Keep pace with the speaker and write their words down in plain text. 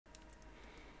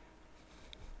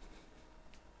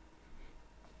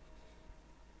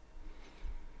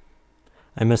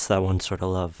I miss that one sort of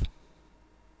love.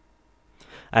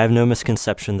 I have no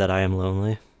misconception that I am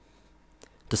lonely.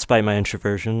 Despite my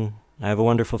introversion, I have a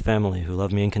wonderful family who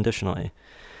love me unconditionally,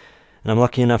 and I'm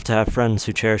lucky enough to have friends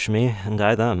who cherish me and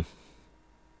I them.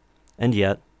 And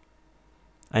yet,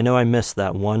 I know I miss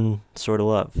that one sort of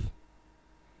love.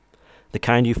 The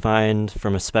kind you find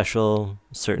from a special,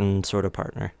 certain sort of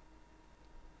partner.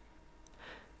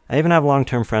 I even have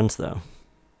long-term friends, though.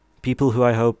 People who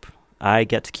I hope I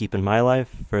get to keep in my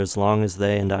life for as long as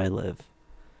they and I live.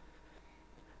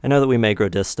 I know that we may grow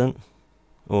distant,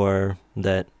 or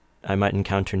that I might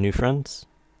encounter new friends,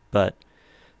 but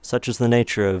such is the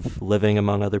nature of living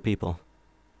among other people.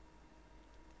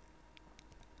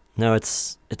 No,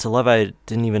 it's a love I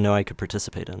didn't even know I could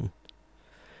participate in.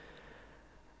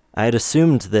 I had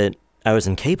assumed that I was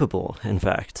incapable, in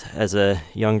fact, as a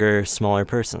younger, smaller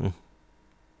person.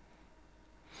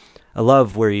 A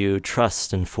love where you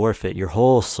trust and forfeit your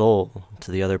whole soul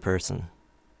to the other person,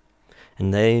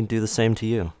 and they do the same to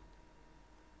you.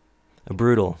 A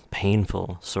brutal,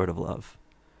 painful sort of love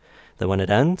that when it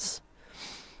ends,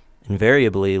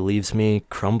 invariably leaves me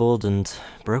crumbled and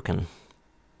broken.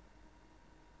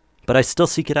 But I still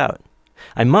seek it out.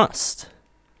 I must.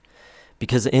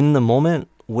 Because in the moment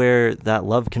where that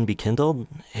love can be kindled,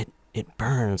 it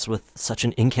burns with such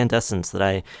an incandescence that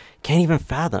I can't even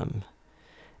fathom.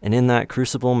 And in that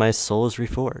crucible, my soul is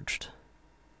reforged.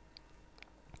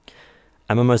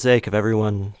 I'm a mosaic of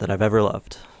everyone that I've ever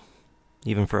loved,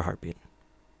 even for a heartbeat.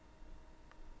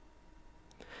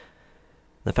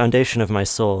 The foundation of my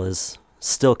soul is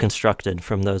still constructed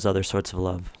from those other sorts of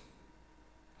love.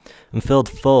 I'm filled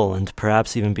full and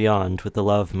perhaps even beyond with the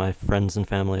love my friends and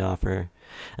family offer,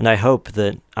 and I hope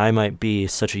that I might be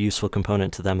such a useful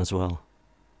component to them as well.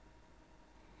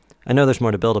 I know there's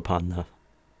more to build upon, though.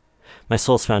 My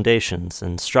soul's foundations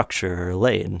and structure are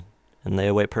laid, and they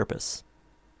await purpose.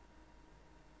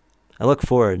 I look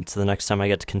forward to the next time I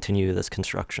get to continue this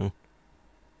construction.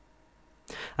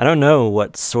 I don't know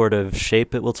what sort of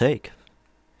shape it will take.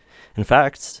 In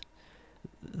fact,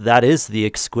 that is the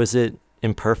exquisite,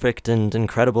 imperfect, and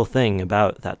incredible thing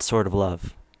about that sort of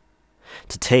love.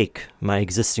 To take my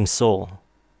existing soul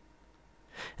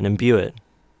and imbue it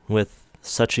with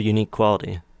such a unique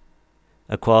quality.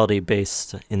 A quality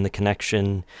based in the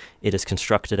connection it is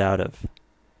constructed out of.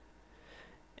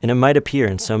 And it might appear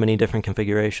in so many different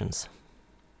configurations.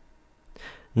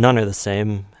 None are the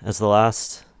same as the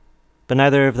last, but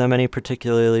neither of them any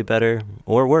particularly better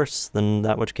or worse than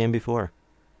that which came before.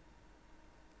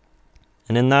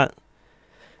 And in that,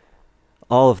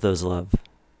 all of those love,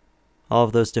 all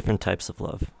of those different types of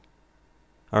love,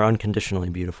 are unconditionally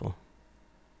beautiful.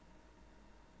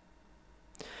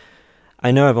 I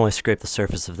know I've only scraped the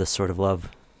surface of this sort of love.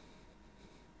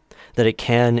 That it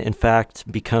can, in fact,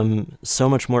 become so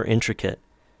much more intricate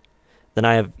than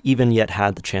I have even yet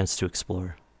had the chance to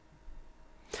explore.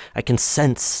 I can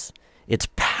sense its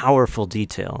powerful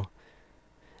detail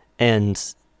and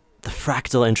the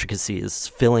fractal intricacies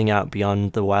filling out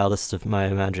beyond the wildest of my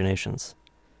imaginations.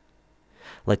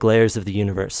 Like layers of the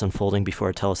universe unfolding before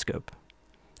a telescope,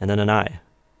 and then an eye,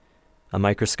 a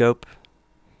microscope,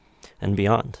 and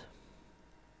beyond.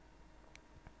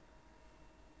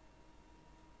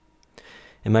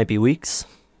 It might be weeks.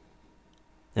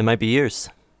 It might be years.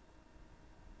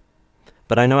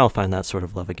 But I know I'll find that sort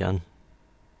of love again.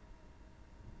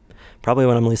 Probably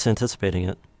when I'm least anticipating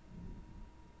it.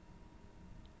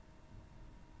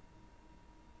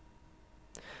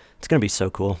 It's going to be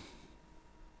so cool.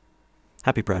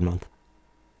 Happy Pride Month.